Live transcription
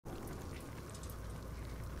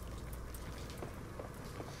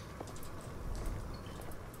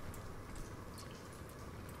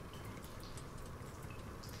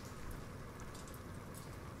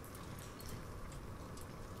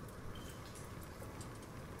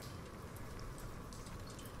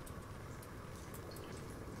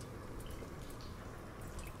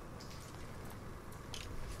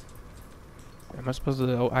Am I supposed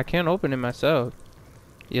to? Oh, I can't open it myself.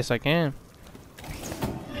 Yes, I can.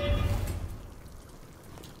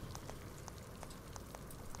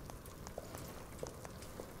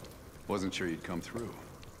 Wasn't sure you'd come through.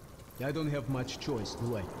 I don't have much choice,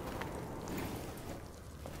 do I?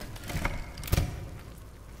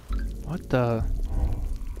 What the?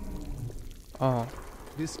 Oh.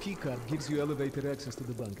 This keycard gives you elevator access to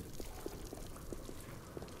the bunker.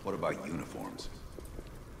 What about uniforms?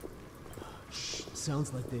 Shh,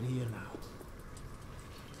 sounds like they're here now.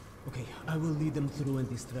 Okay, I will lead them through and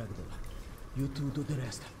distract them. You two do the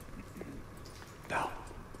rest. Now,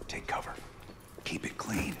 take cover. Keep it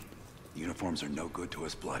clean. Uniforms are no good to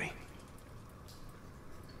us bloody.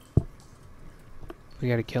 We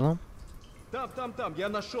gotta kill him? Там, я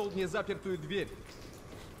нашел незапертую дверь.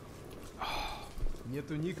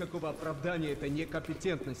 Нету никакого оправдания этой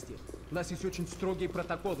некомпетентности. У нас есть очень строгие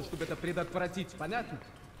протоколы, чтобы это предотвратить, понятно?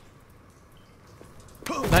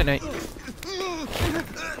 Night night.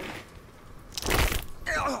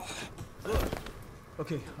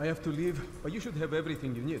 Okay, I have to leave, but you should have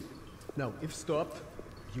everything you need. Now, if stopped,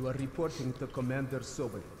 you are reporting to Commander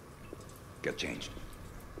Sobel. Get changed.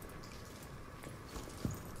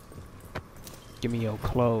 Give me your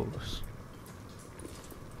clothes.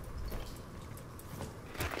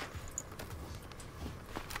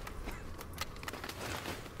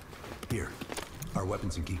 Here, our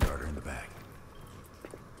weapons and keycard are in the bag.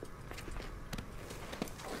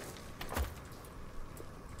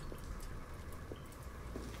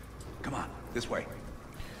 Come on, this way.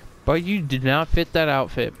 But you did not fit that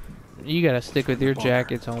outfit. You gotta stick with your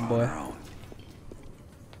jackets, homeboy.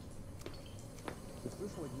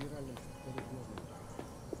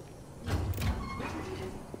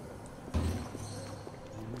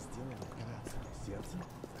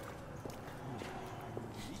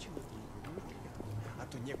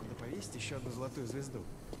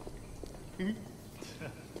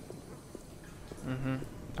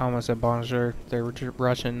 I almost said bonjour. They were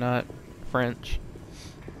Russian, not French.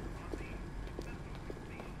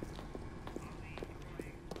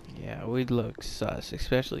 Yeah, we look sus,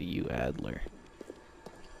 especially you, Adler.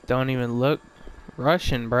 Don't even look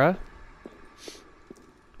Russian, bruh.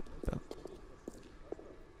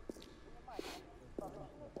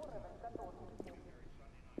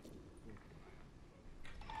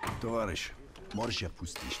 Товарищ, можешь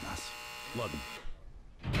отпустить нас? Ладно.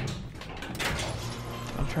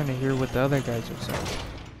 I'm trying to hear what the other guys are saying.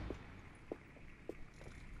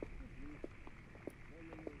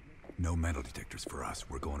 No metal detectors for us.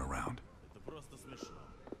 We're going around.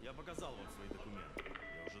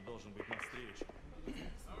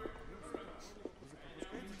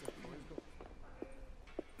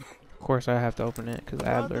 Of course, I have to open it because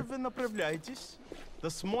Adler. Вы направляетесь.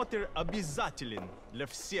 Досмотр обязателен для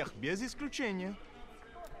всех без исключения.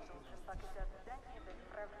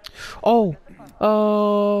 Oh,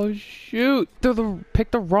 shoot!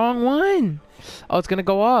 Picked the wrong one. Oh, it's gonna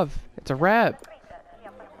go off. It's a wrap.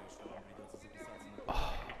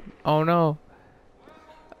 Oh no.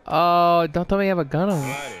 Oh, don't tell me you have a gun on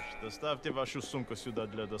me. Товарищ, доставьте вашу сумку сюда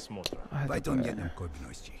для досмотра.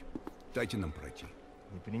 Дайте нам пройти.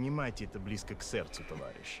 Не принимайте это близко к сердцу,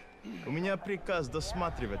 товарищ. У меня приказ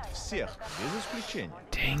досматривать всех без исключения.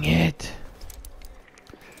 Dang it.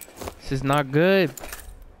 This is not good.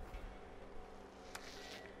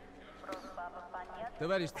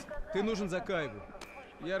 Товарищ, ты нужен за Каеву.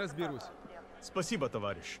 Я разберусь. Спасибо,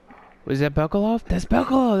 товарищ. Was that Bekelov? That's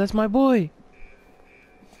Bekelov. That's my boy.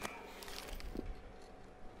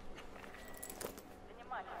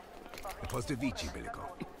 Поздравите, Беляков.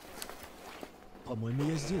 По-моему,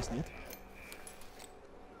 я здесь, нет?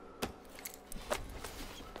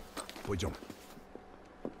 Пойдем.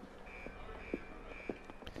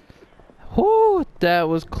 Whoo, that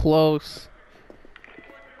was close.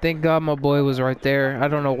 Thank God my boy was right there. I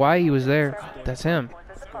don't know why he was there. That's him.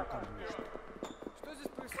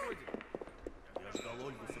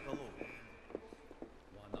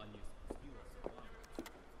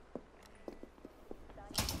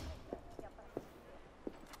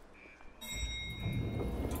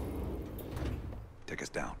 Take us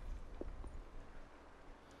down.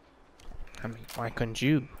 I mean, why couldn't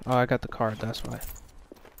you? Oh, I got the card, that's why.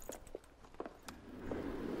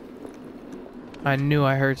 I knew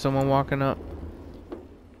I heard someone walking up.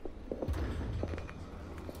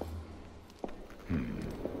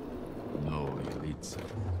 Новые лица.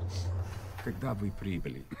 Когда вы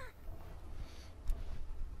прибыли?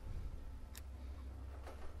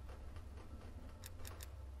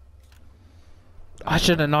 I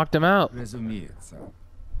should have knocked him out. Разумеется.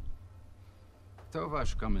 Кто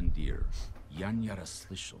ваш командир? Я не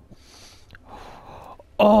расслышал.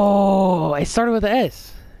 Oh, it started with an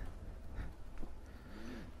S.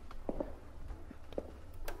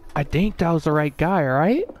 I think that was the right guy,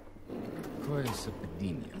 right? Кое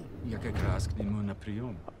совпадение. Я как раз к нему на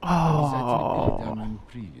прием. Oh, Обязательно передам им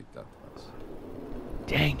привет от вас.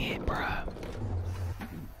 dang it, bruh.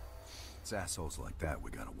 It's assholes like that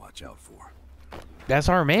we gotta watch out for. That's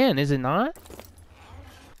our man, is it not?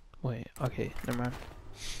 Wait, okay, never mind.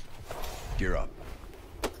 Gear up.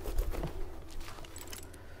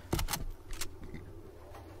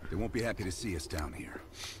 They won't be happy to see us down here.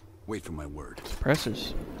 Wait for my word.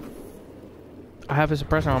 Suppressors. I have a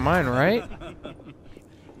suppressor on mine, right?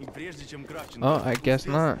 Oh, I guess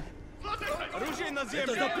not.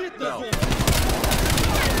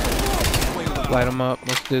 Light them up.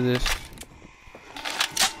 Let's do this.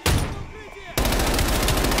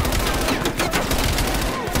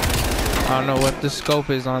 I don't know what the scope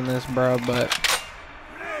is on this, bro, but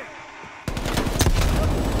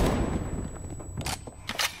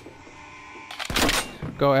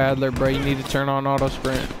go Adler, bro. You need to turn on auto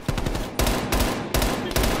sprint.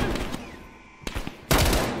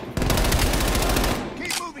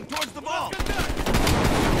 Keep moving towards the vault.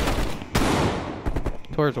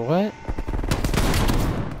 Towards what?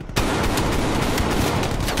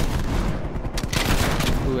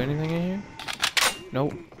 Ooh, anything in here?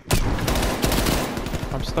 Nope.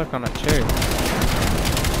 I'm stuck on a chair.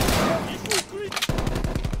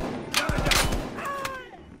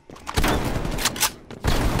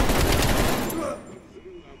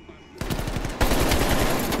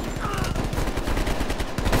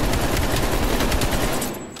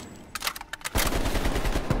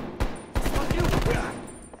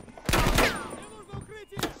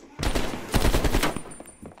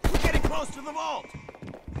 We're getting close to the vault.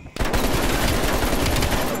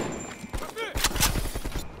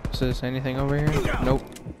 Is this anything over here? Nope.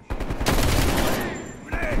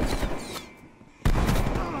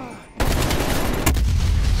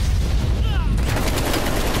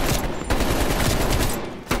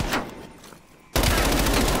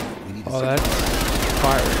 Oh, that's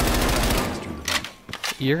fire.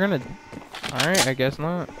 You're gonna... Alright, I guess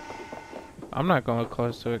not. I'm not going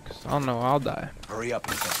close to it because I don't know, I'll die. Hurry up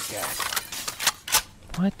and set the gas.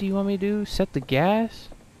 What do you want me to do? Set the gas?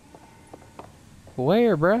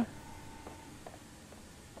 Where, bruh?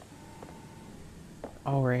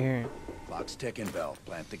 Oh, right here. Clock's ticking, Bell.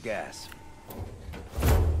 Plant the gas.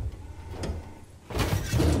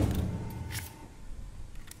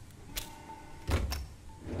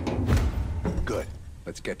 Good.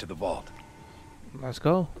 Let's get to the vault. Let's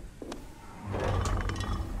go.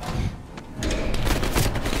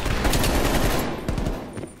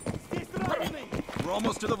 We're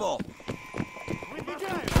almost to the vault.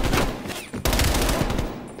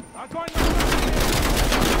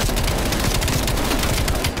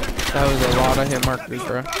 That was a lot of hit markers,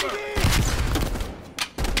 bro.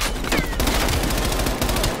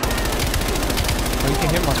 Oh, you can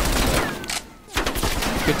hit markers.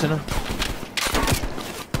 Good to know.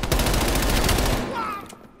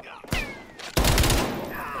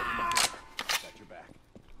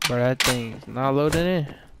 Bro, that thing is not loading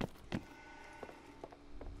in.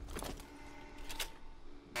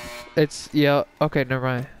 It's, yeah, okay, never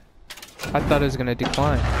mind. I thought it was gonna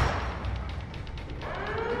decline.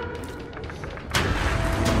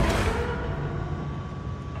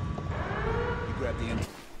 You grab the end.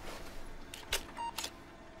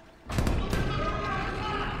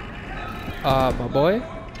 My boy?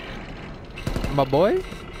 My boy?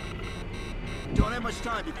 Don't have much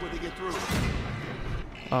time before they get through.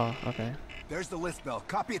 Oh, okay. There's the list, Bell.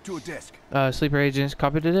 Copy it to a disk. Sleeper agents,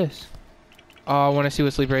 copy to this. Oh, I want to see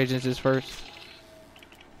what sleeper agents is first.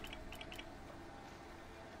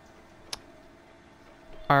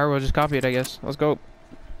 Alright, we'll just copy it, I guess. Let's go.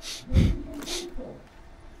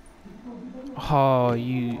 Oh,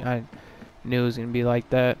 I knew it was gonna be like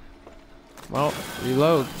that. Well,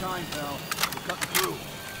 reload. Time, Bell. We're cutting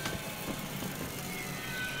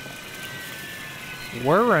through.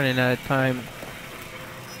 We're running out of time.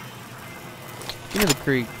 Give me the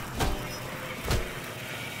creek.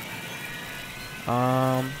 You're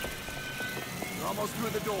almost through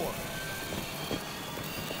the door.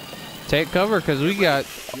 Take cover, because we got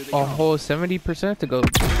a whole 70% to go.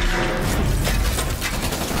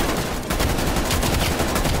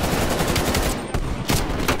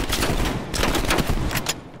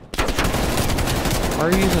 Why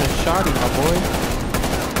are you using a shotty, my boy?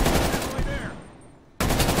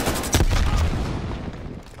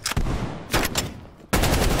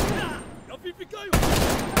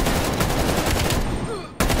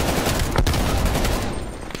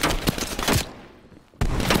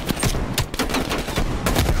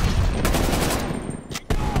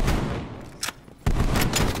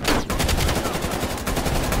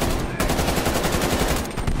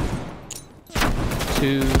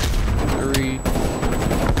 2, 3.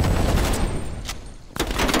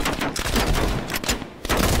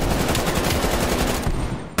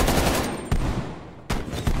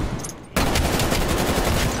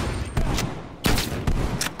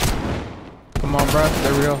 Come on, bro.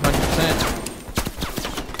 They're real 100%.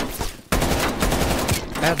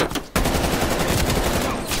 Have it.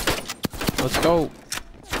 Let's go.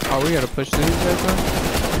 Oh, we gotta push through these guys now?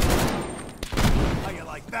 How you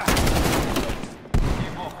like that?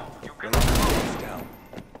 Down.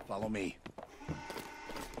 Follow me.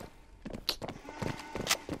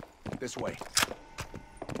 This way.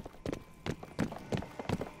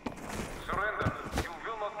 Surrender. You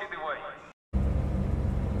will not get away.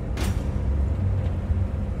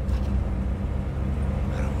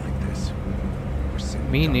 I don't like this. We're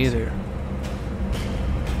sitting Me ducks neither. here.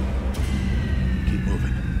 Keep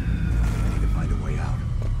moving. I need to find a way out.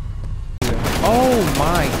 Oh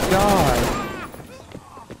my god!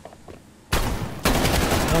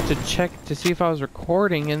 I had to check to see if I was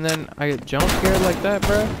recording and then I get jump scared like that,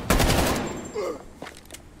 bro.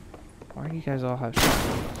 Why do you guys all have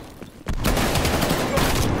shotguns?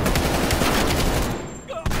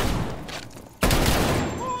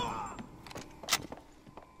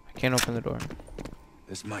 I can't open the door.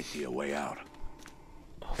 This might be a way out.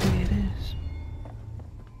 Hopefully it is.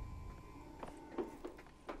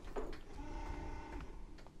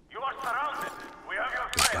 You are surrounded. We have your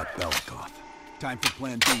Just fire. got Belikov. Time for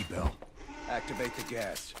plan B, Bill. Activate the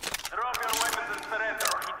gas. Drop your weapons and surrender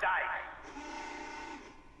or he dies.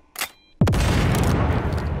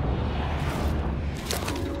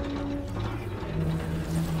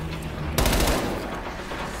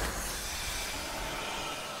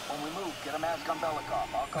 When we move, get a mask on Belikov.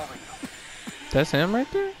 I'll cover you. That's him right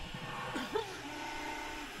there?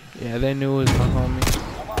 Yeah, they knew it was my homie.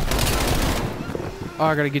 Oh,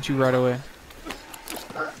 I gotta get you right away.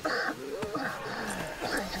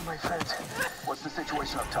 Attention, my friends. What's the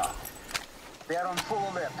situation up top? They are on full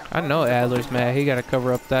alert. I know Adler's mad. He gotta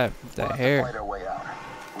cover up that We'll have to hair. fight our way out.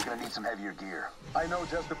 We're gonna need some heavier gear. I know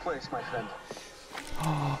just the place, my friend.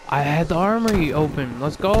 I had the armory open.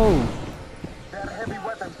 Let's go. There are heavy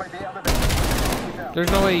weapons by the other. There's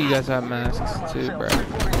no way you guys have masks too, bro.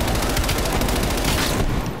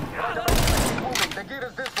 The gate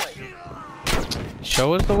is this way.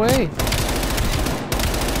 Show us the way.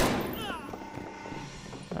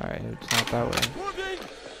 Alright, it's not that way.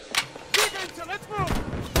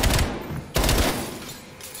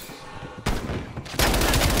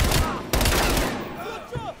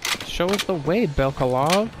 Show us the way,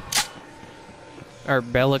 Belkalov. Or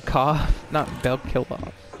Belikov, not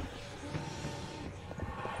Belkilov.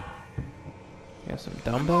 Got some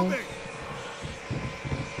dumbbells.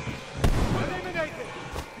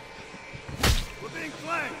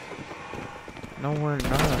 No, we're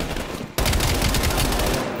not.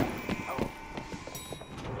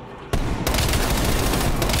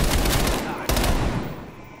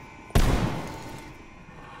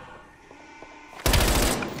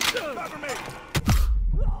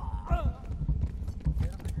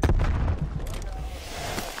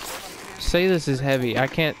 Say this is heavy. I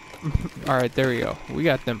can't. Alright, there we go. We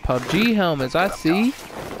got them PUBG helmets. I see.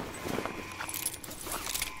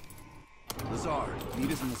 Lazar,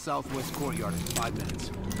 meet us in the southwest courtyard in 5 minutes.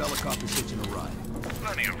 Belikov is hitching a ride.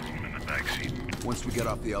 Plenty of room in the backseat. Once we get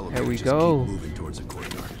off the elevator, There we just go. keep moving towards the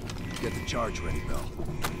courtyard. Get the charge ready, Bell.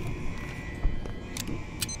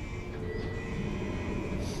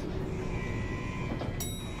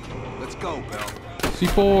 Let's go, Bell.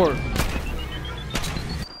 C4.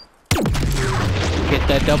 Get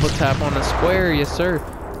that double tap on the square, yes sir.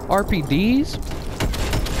 RPDs?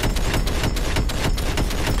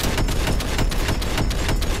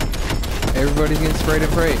 Everybody's getting sprayed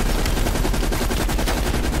and prayed.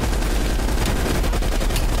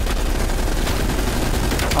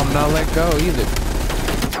 I'm not let go either.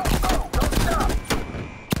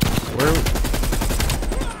 Where?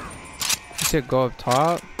 You said go up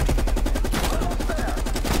top?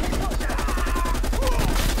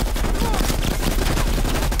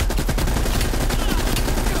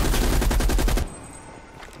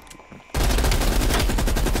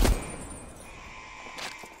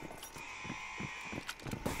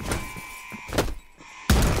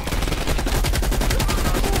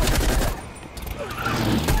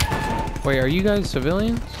 Wait, are you guys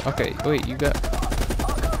civilians? Okay, wait, you got...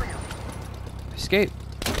 Escape.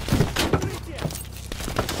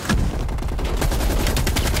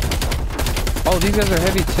 Oh, these guys are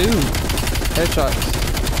heavy too. Headshots.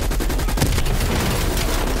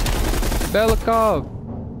 Belikov!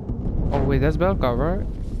 Oh wait, that's Belikov, right?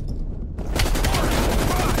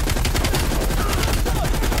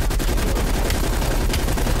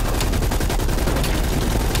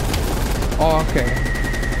 Oh, okay.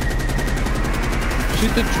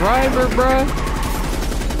 Shoot the driver, bruh.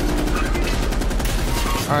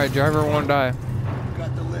 Alright, driver won't die.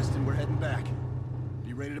 Got the list and we're heading back.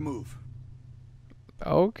 Be ready to move.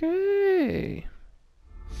 Okay.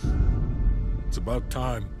 It's about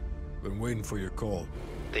time. Been waiting for your call.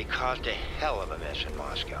 They caused a hell of a mess in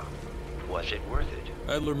Moscow. Was it worth it?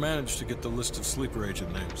 Adler managed to get the list of sleeper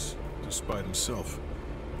agent names, despite himself.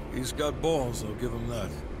 He's got balls, I'll give him that.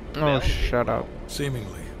 Oh, shut up.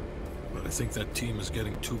 Seemingly. But I think that team is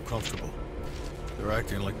getting too comfortable. They're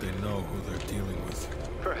acting like they know who they're dealing with.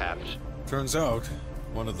 Perhaps. Turns out,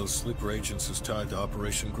 one of those sleeper agents is tied to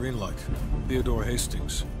Operation Greenlight. Theodore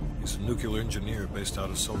Hastings. He's a nuclear engineer based out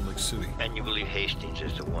of Salt Lake City. And you believe Hastings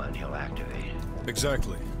is the one he'll activate?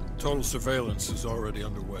 Exactly. Total surveillance is already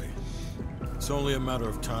underway. It's only a matter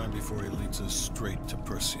of time before he leads us straight to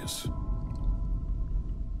Perseus.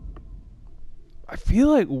 I feel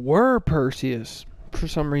like we're Perseus for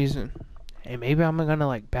some reason. Hey, maybe I'm gonna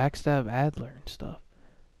like backstab Adler and stuff.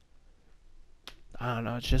 I don't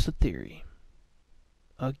know, it's just a theory.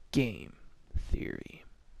 A game theory.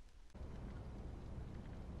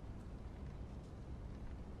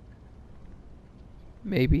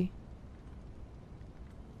 Maybe.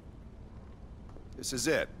 This is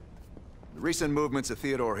it. The recent movements of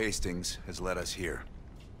Theodore Hastings has led us here.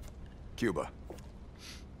 Cuba.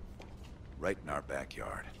 Right in our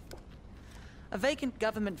backyard. A vacant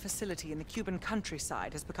government facility in the Cuban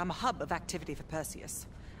countryside has become a hub of activity for Perseus,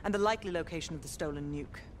 and the likely location of the stolen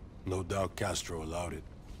nuke. No doubt Castro allowed it.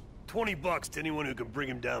 $20 to anyone who can bring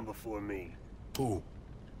him down before me. Who?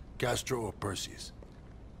 Castro or Perseus?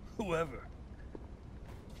 Whoever.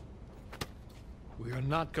 We are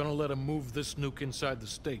not gonna let him move this nuke inside the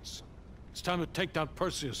States. It's time to take down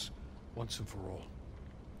Perseus once and for all.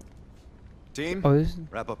 Team, Oh,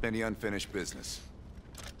 wrap up any unfinished business.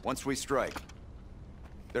 Once we strike,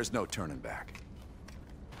 there's no turning back.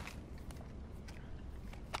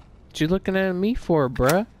 What you looking at me for,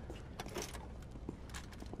 bruh?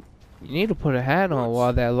 You need to put a hat on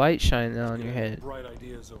while that light shining on your head. Bright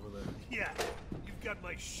ideas over there. Yeah, you've got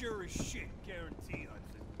my sure as shit guarantee,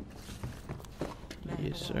 Hudson.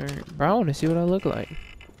 Yes, sir. Bro, I want to see what I look like.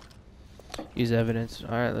 Use evidence.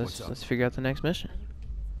 All right, let's figure out the next mission.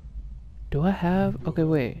 Do I have? Okay,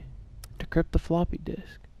 wait. Decrypt the floppy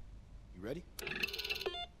disk. You ready? You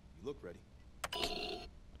look ready.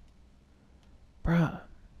 Bruh.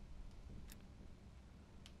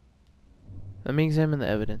 Let me examine the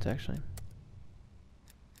evidence, actually.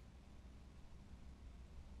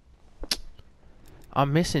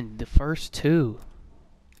 I'm missing the first two.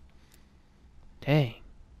 Dang.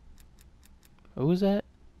 Who was that?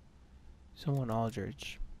 Someone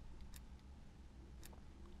Aldrich.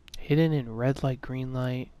 Hidden in red light, green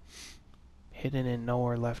light. Hidden in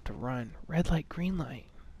nowhere left to run. Red light, green light.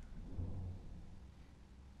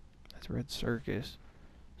 That's Red Circus.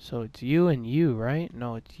 So it's you and you, right?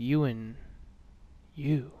 No, it's you and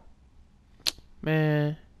you.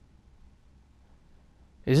 Man.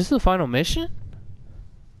 Is this the final mission?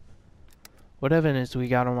 What evidence do we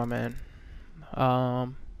got on my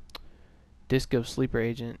man? Disc of sleeper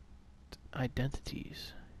agent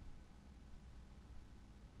identities.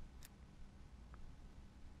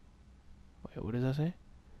 Wait, what does that say?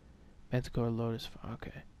 Manticore Lotus.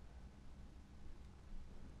 Okay.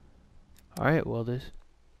 Alright, well, this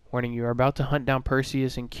warning, you are about to hunt down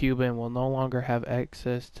Perseus in Cuba and will no longer have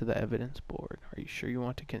access to the evidence board. Are you sure you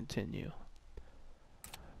want to continue?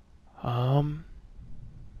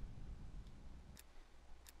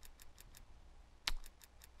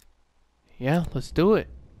 Yeah, let's do it.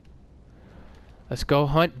 Let's go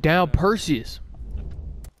hunt down Perseus.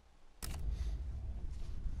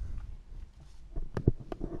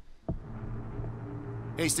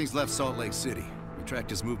 Hastings left Salt Lake City. We tracked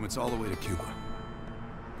his movements all the way to Cuba.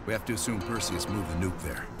 We have to assume Perseus moved the nuke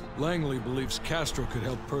there. Langley believes Castro could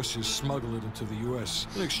help Perseus smuggle it into the U.S.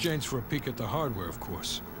 in exchange for a peek at the hardware, of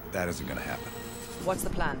course. That isn't gonna happen. What's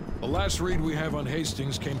the plan? The last read we have on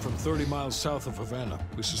Hastings came from 30 miles south of Havana.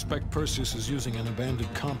 We suspect Perseus is using an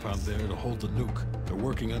abandoned compound there to hold the nuke. They're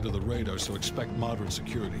working under the radar, so expect moderate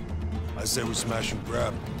security. I say we smash and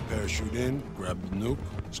grab. Parachute in, grab the nuke,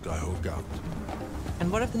 skyhook out.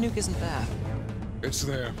 And what if the nuke isn't there? It's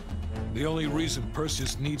there. The only reason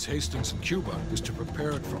Perseus needs Hastings in Cuba is to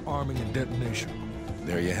prepare it for arming and detonation.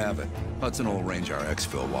 There you have it. Hudson will arrange our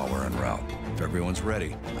exfil while we're en route. If everyone's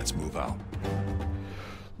ready, let's move out.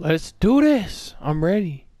 Let's do this. I'm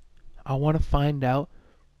ready. I want to find out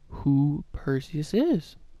who Perseus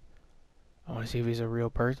is. I want to see if he's a real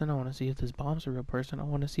person. I want to see if this bomb's a real person. I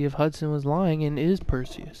want to see if Hudson was lying and is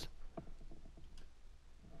Perseus.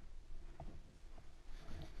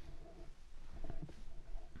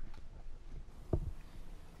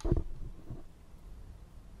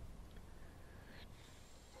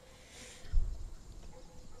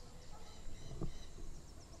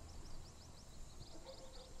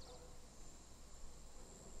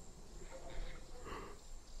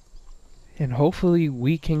 And hopefully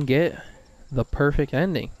we can get the perfect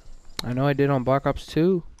ending. I know I did on Black Ops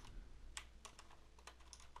 2.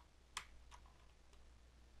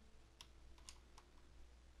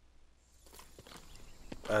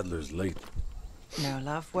 Adler's late. No,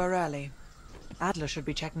 love, we're early. Adler should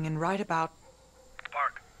be checking in right about...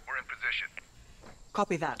 Park, we're in position.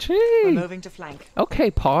 Copy that. Gee. We're moving to flank. Okay,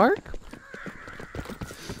 Park.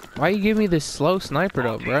 Why you give me this slow sniper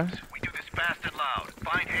though, bruh? We do this fast and loud.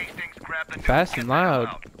 Find Hastings, grab the Fast and loud?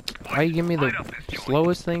 Why you give me the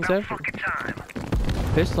slowest things ever?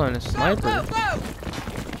 Pistol and a sniper. Go, go, go!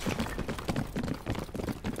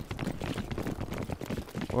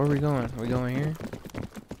 Where are we going? Are we going here?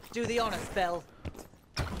 Do the honors, Bell.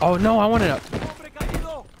 Oh no, I wanted up.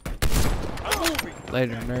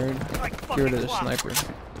 Later, nerd. Get rid of the sniper.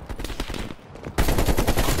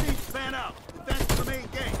 Fan out. Defense to the main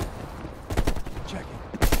gate. Checking.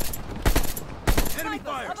 Enemy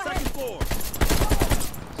fire. Second floor.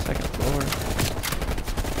 Second floor.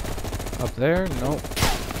 Up there? Nope.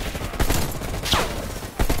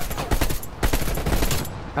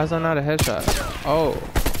 How's that not a headshot? Oh.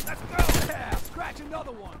 Let's go. Yeah, scratch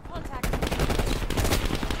another one. Contact.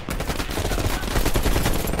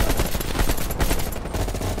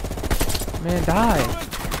 Man, die.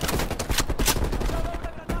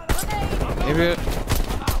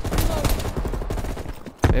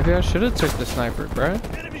 Maybe I should have took the sniper, bruh.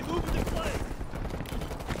 Enemy moving to flank.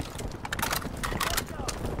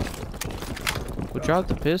 Who dropped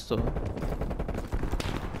the pistol?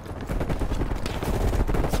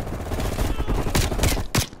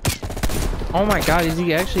 Oh my god, is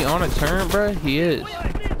he actually on a turret, bruh? He is.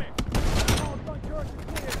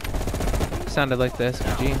 Sounded like the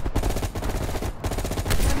SMG.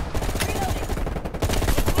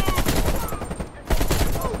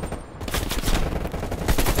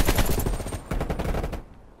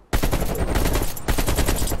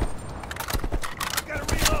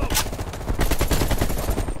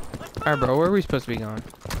 Alright, bro, where are we supposed to be going?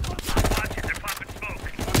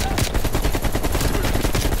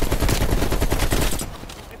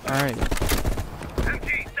 Alright.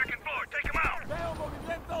 MG, second floor, take him out.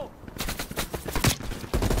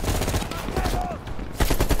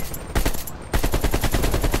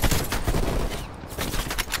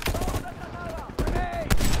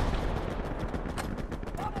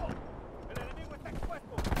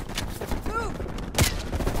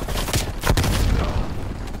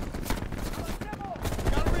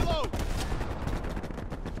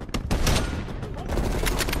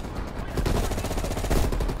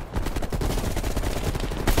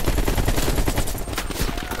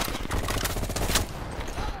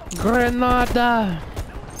 Grenada!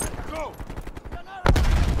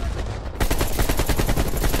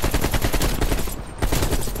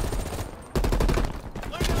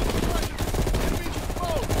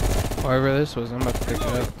 Whatever this was, I'm about to pick it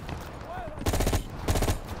up.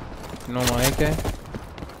 Normal AK?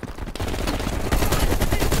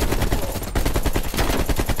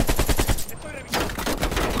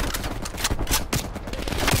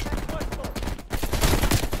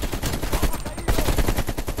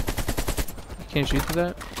 Can't shoot through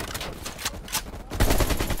that?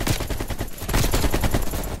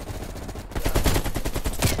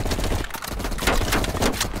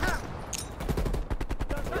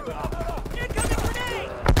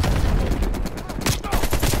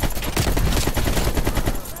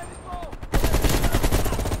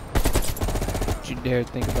 Don't you dare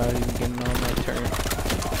think about even getting on my turn.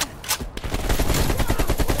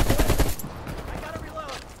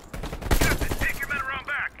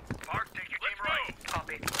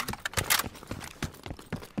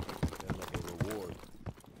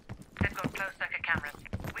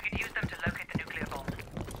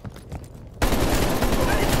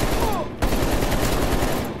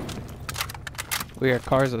 We are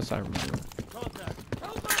cars outside, remember.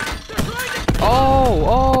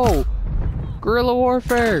 Oh! Guerrilla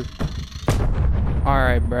warfare!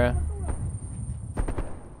 Alright, bruh.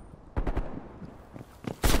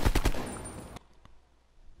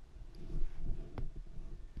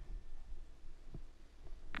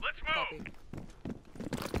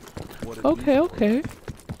 Okay.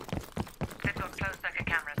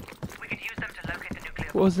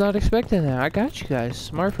 Was not expecting that. I got you guys.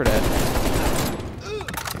 Smart for that.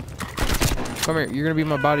 Come here. You're gonna be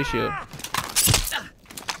my body shield.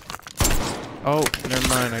 Oh, never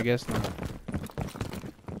mind. I guess not.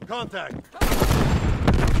 Contact.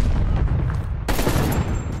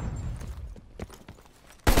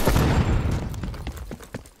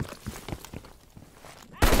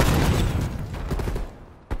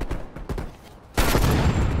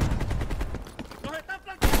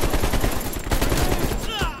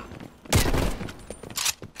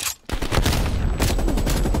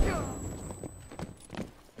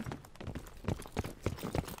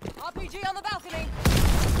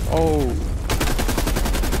 Oh.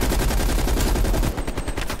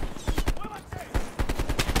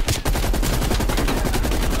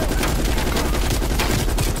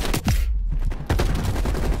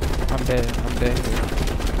 I'm dead. I'm dead.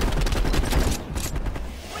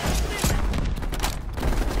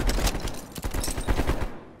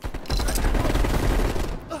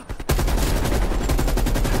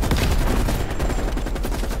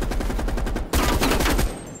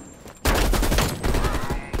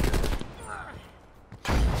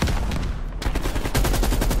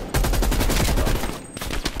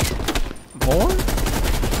 More?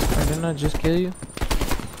 Or didn't I just kill you?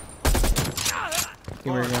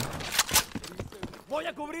 Give me again. Voy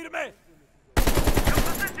a cubrirme.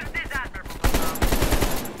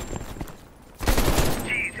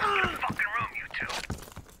 Jesus, get a fucking room, you two.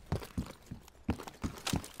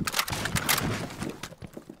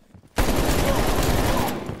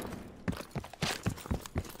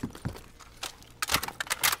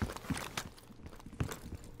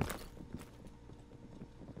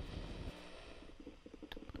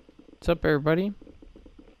 What's up, everybody?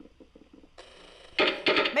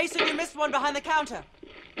 Mason, you missed one behind the counter.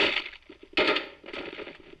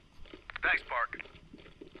 Thanks, Park.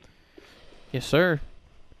 Yes, sir.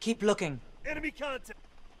 Keep looking. Enemy contact.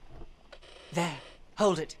 There.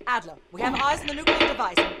 Hold it. Adler, we have eyes on the nuclear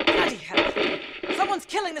device. Bloody hell. Someone's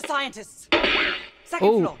killing the scientists.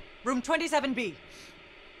 Second floor, room 27B.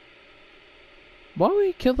 Why would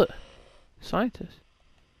he kill the scientist?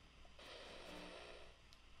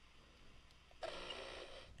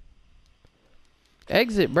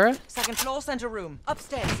 Exit, bruh. Second floor, center room.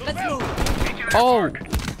 Upstairs. Let's move. Oh!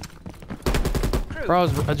 Bro, I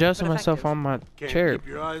was adjusting myself on my chair. Keep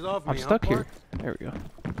your eyes off I'm me, huh, stuck here. Park? There we go.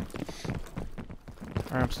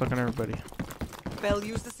 Alright, I'm stuck on everybody. Bell,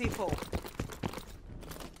 use the C4.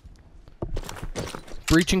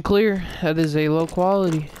 Breach and clear. That is a low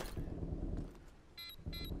quality.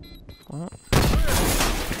 Well,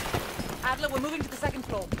 Adler, we're moving to the second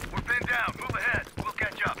floor. We're pinned down. Move ahead. We'll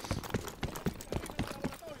catch up.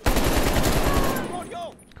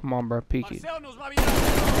 come on, bro. Peek it.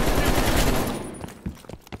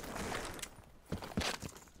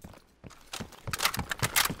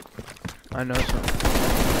 I know something.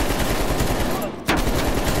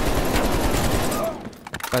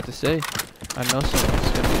 About to say, I know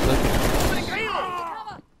someone's gonna be looking.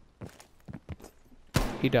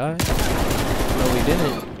 He died? No, he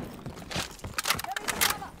didn't.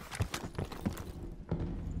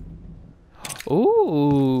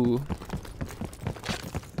 Ooh.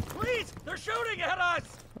 Please, they're shooting at us.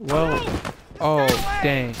 Well, oh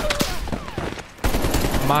dang.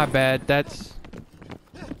 My bad. That's.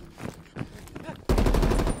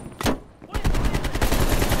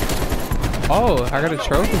 Oh, I got a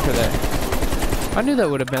trophy for that. I knew that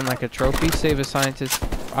would have been like a trophy. Save a scientist.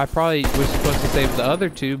 I probably was supposed to save the other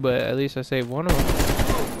two, but at least I saved one of them.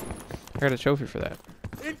 I got a trophy for that.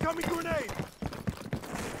 Incoming grenade.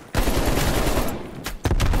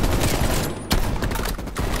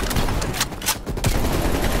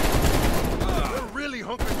 We're really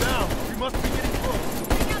hunkered down. We must be getting close.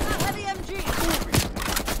 Bring out that heavy MG.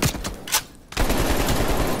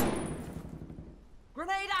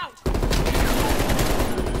 Grenade out.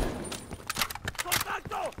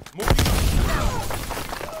 Contacto.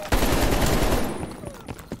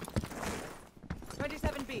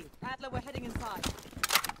 27B. Adler, we're heading inside.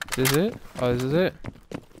 Is this it? Oh, this is it.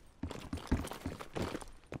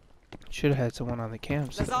 Should have had someone on the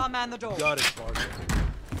cams. Lazar, man the door. Got it, Parker.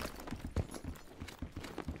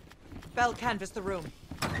 Bell, canvass the room.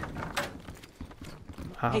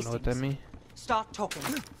 I don't know what that means. Start talking.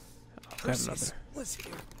 Got another. Was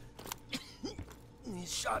here. He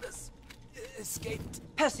shot us. Escaped.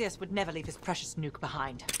 Perseus would never leave his precious nuke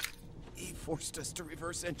behind. He forced us to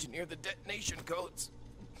reverse engineer the detonation codes.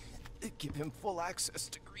 Give him full access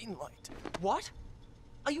to green light. What?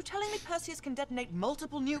 Are you telling me Perseus can detonate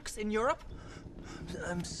multiple nukes in Europe?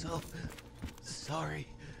 I'm so sorry.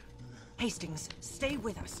 Hastings, stay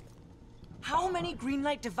with us. How many green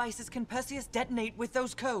light devices can Perseus detonate with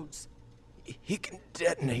those codes? He can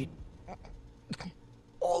detonate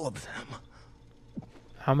all of them.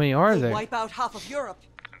 How many are there? Wipe out half of Europe.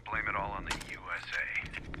 And blame it all on the USA.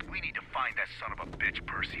 We need to find that son of a bitch,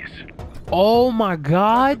 Perseus. Oh my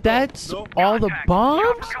God, that's all the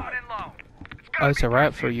bombs? Oh, it's a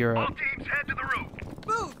wrap for All Europe. teams head to the roof.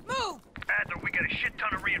 Move, move! Adler, we got a shit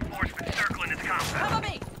ton of reinforcements circling this compound. Cover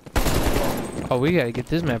me! Oh, we gotta get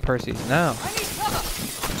this man Perseus now. I need cover!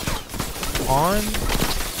 On,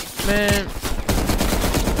 man.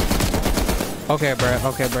 Okay, bruh.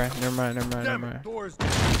 Okay, bruh. Never mind. Damn it, doors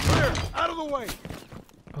clear. Out of the way.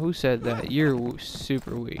 Who said that? You're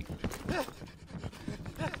super weak.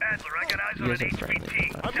 Adler, I got eyes You on guys an are friendly.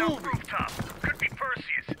 HVT. South rooftop. Could be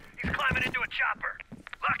Perseus. He's climbing into a chopper.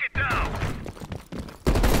 Lock it down.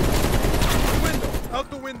 Window! Out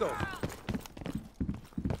the window!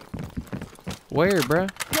 Where, bruh?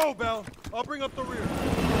 Go, Bell! I'll bring up the rear.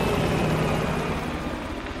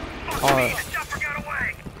 Fuck me, the chopper got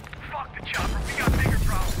away. Fuck the chopper. We got bigger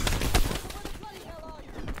problems.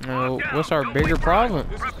 No, what's our bigger problem?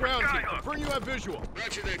 This is ground team. Confirm you have visual.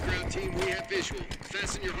 Roger that, ground team. We have visual.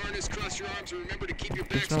 Fasten your harness, cross your arms, and remember to keep your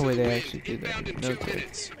backs There's no to way the they wind. actually do that. Inbound in No 2 way.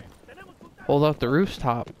 minutes. Hold up the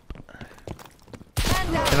rooftop.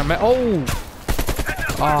 And I'm at, oh!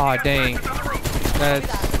 Aw, dang.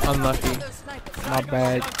 That's unlucky. My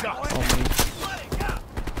bad, homie.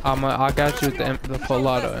 I got you with the full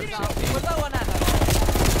auto M16.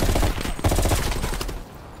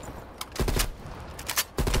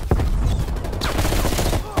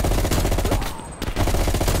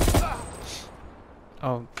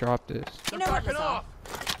 Oh, drop this. You know what, Lazar? I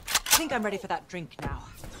think I'm ready for that drink now.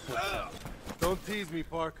 Don't tease me,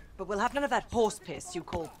 Park. But we'll have none of that horse piss you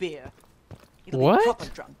call beer. It'll be What? proper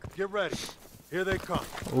drunk. Get ready. Here they come.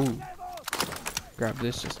 Ooh. Grab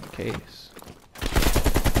this just in case.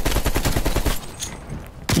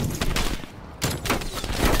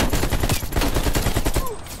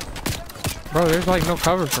 Bro, there's like no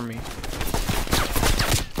cover for me.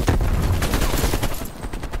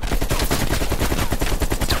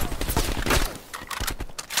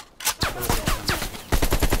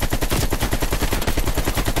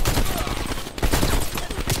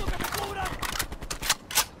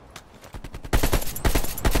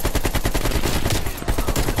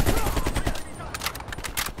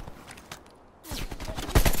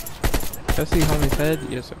 Can I see homie's head?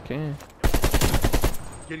 Yes, I can.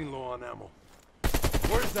 Getting low on ammo.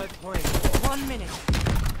 Where's that plane? 1 minute.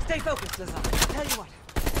 Stay focused, Lazar. Tell you what.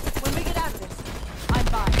 When we get out of this, I'm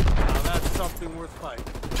fine. Now that's something worth fighting.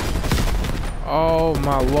 Oh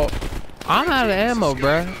my lord. I'm out of ammo,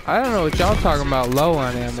 bruh. I don't know what y'all talking about. Low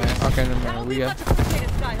on ammo. Okay, never mind. We got.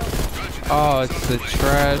 Oh, it's the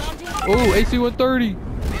trash. Ooh, AC-130.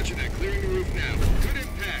 Roger that. Clearing the roof now. Good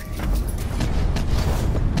impact.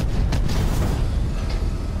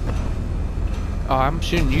 Oh, I'm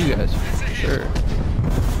shooting you guys for sure.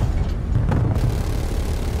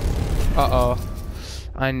 Uh-oh.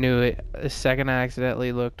 I knew it. The second I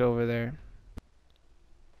accidentally looked over there.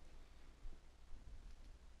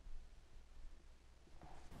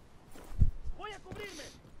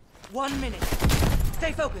 One minute.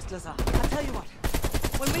 Stay focused, Lazar. I'll tell you what.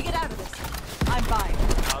 When we get out of this, I'm fine.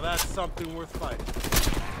 Now that's something worth fighting.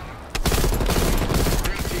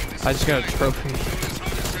 I just got a trophy.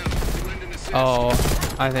 Oh,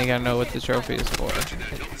 I think I know what the trophy is for.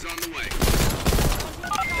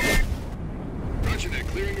 Roger that.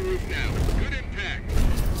 Clearing the roof now. Good impact.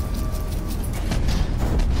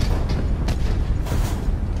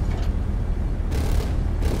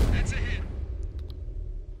 That's a hit.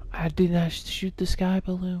 I did not shoot the sky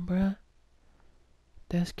balloon, bruh.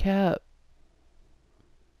 That's cap.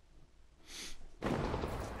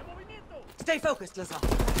 Stay focused, Lazar. I'll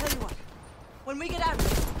tell you what. When we get out of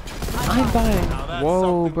this, I'm fine.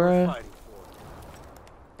 Whoa, bruh.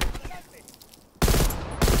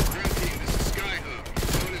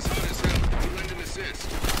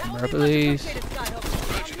 Please. Roger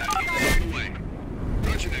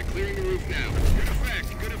that. Clearing the roof now. Good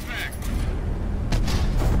effect. Good effect.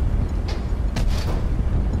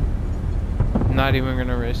 Not even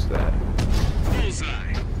gonna risk that.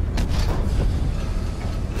 Bullseye.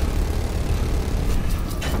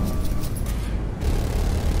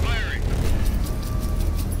 Firing.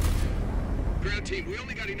 Ground team, we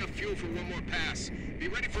only got enough fuel for one more pass. Be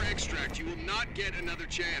ready for extract. You will not get another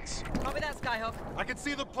chance. Copy that, Skyhook. I can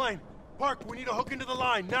see the plane. Park, we need to hook into the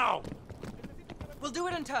line now. We'll do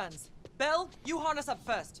it in turns. Bell, you harness up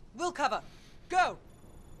first. We'll cover. Go!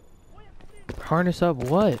 Harness up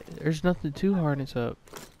what? There's nothing to harness up.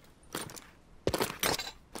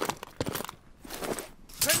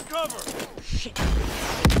 Take cover. Shit.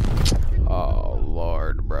 Oh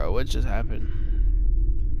lord, bro, what just happened?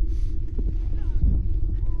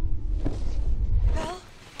 Bell?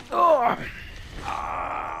 Oh.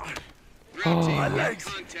 Ground team, my we have legs.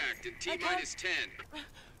 contact in T-minus 10.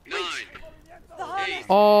 9. The harness. 8.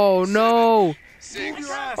 Oh no! 6.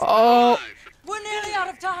 Oh, 5. We're nearly out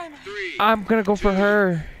of time. 3. I'm gonna go for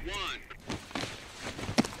her. 1.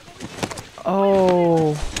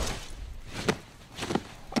 Oh.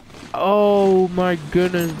 Oh my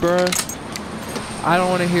goodness, bruh. I don't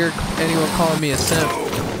want to hear anyone calling me a simp.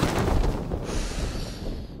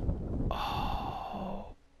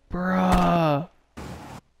 Oh,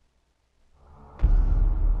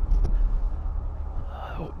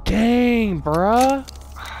 Dang, bruh.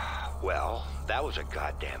 Well, that was a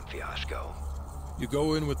goddamn fiasco. You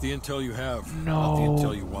go in with the intel you have, No. not the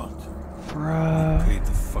intel you want. Bruh. You paid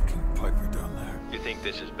the fucking piper down there. You think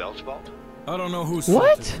this is Bell's fault? I don't know whose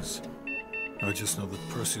What? fault it is. I just know that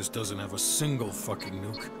Perseus doesn't have a single fucking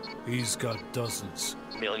nuke. He's got dozens.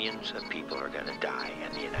 Millions of people are gonna die,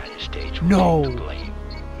 and the United States will No. take the blame.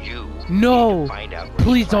 You No. need to find out where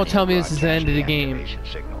Please he's don't planting tell me this is the end of the broadcast game. activation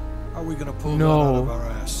Signal. How are we gonna pull No. that out of our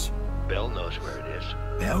ass? Bell knows where it is.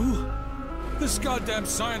 Bell? This goddamn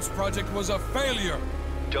science project was a failure!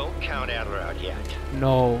 Don't count Adler out yet.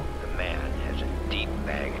 No. The man has a deep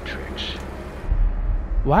bag of tricks.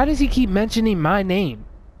 Why does he keep mentioning my name?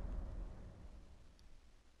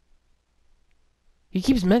 He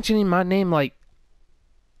keeps mentioning my name like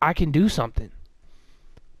I can do something.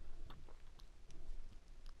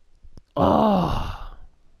 Oh.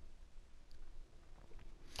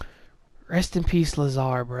 Rest in peace,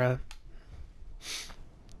 Lazar, bruh.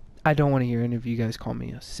 I don't want to hear any of you guys call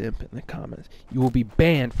me a simp in the comments. You will be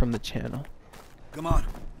banned from the channel. Come on,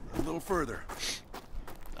 a little further.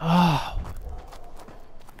 Oh.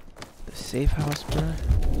 The safe house, bruh.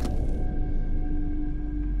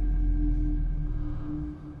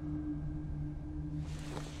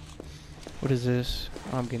 What is this?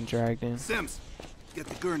 Oh, I'm getting dragged in. Sims, get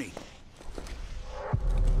the gurney.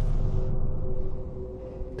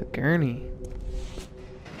 The gurney.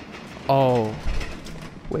 Oh.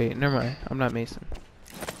 Wait, never mind. I'm not Mason.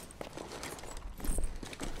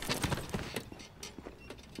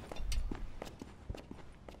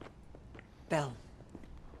 Bell.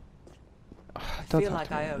 I I feel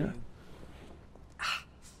like I owe you. Ah.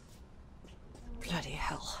 Bloody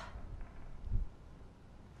hell.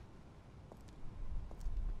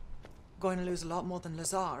 Going to lose a lot more than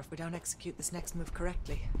Lazar if we don't execute this next move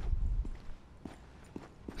correctly.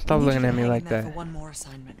 Stop looking at me like For that. one more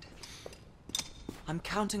assignment. I'm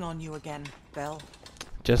counting on you again, Bell.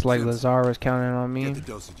 Just like Lazar was counting on me. Get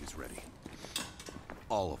the dosages ready.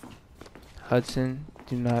 All of them. Hudson,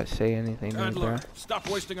 do not say anything to me, Adler, bro. stop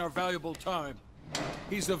wasting our valuable time.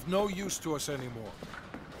 He's of no use to us anymore.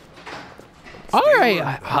 Alright,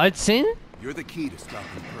 Hudson. You're the key to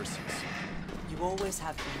stopping Perseus. You always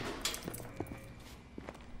have been.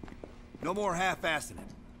 No more half-assing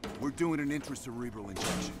it. We're doing an intracerebral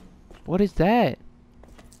injection. What is that?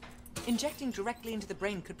 Injecting directly into the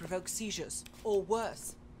brain could provoke seizures, or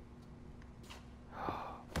worse.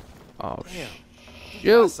 Oh, Damn.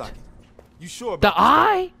 shoot. You sure The about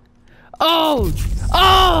eye? Oh!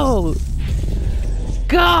 Oh!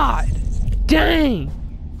 God! Dang!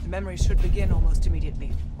 The memory should begin almost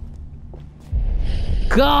immediately.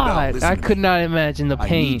 God! listen I to could me. not imagine the I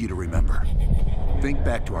need you pain. to remember. Think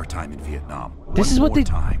back to our time in Vietnam. This One is what more they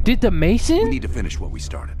time. did to We Mason? need to finish what we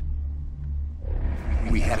started.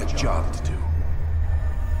 We had a job to do.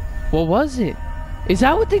 What was it? Is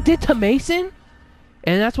that what they did to Mason?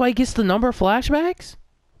 And that's why he gets the number of flashbacks?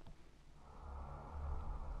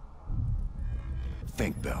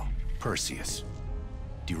 Think, Bell. Perseus.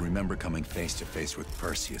 Do you remember coming face to face with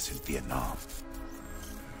Perseus in Vietnam?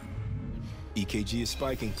 EKG is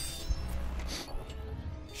spiking.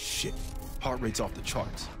 Shit. Heart rate's off the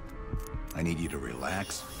charts. I need you to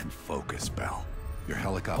relax and focus, Bell. Your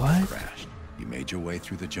helicopter What? crashed. You made your way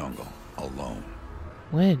through the jungle, alone.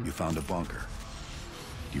 When? You found a bunker.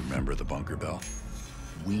 Do you remember the bunker, Bell?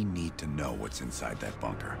 We need to know what's inside that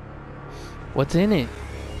bunker. What's in it?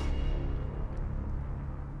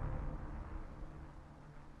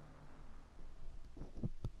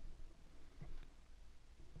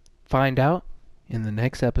 Find out in the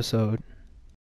next episode.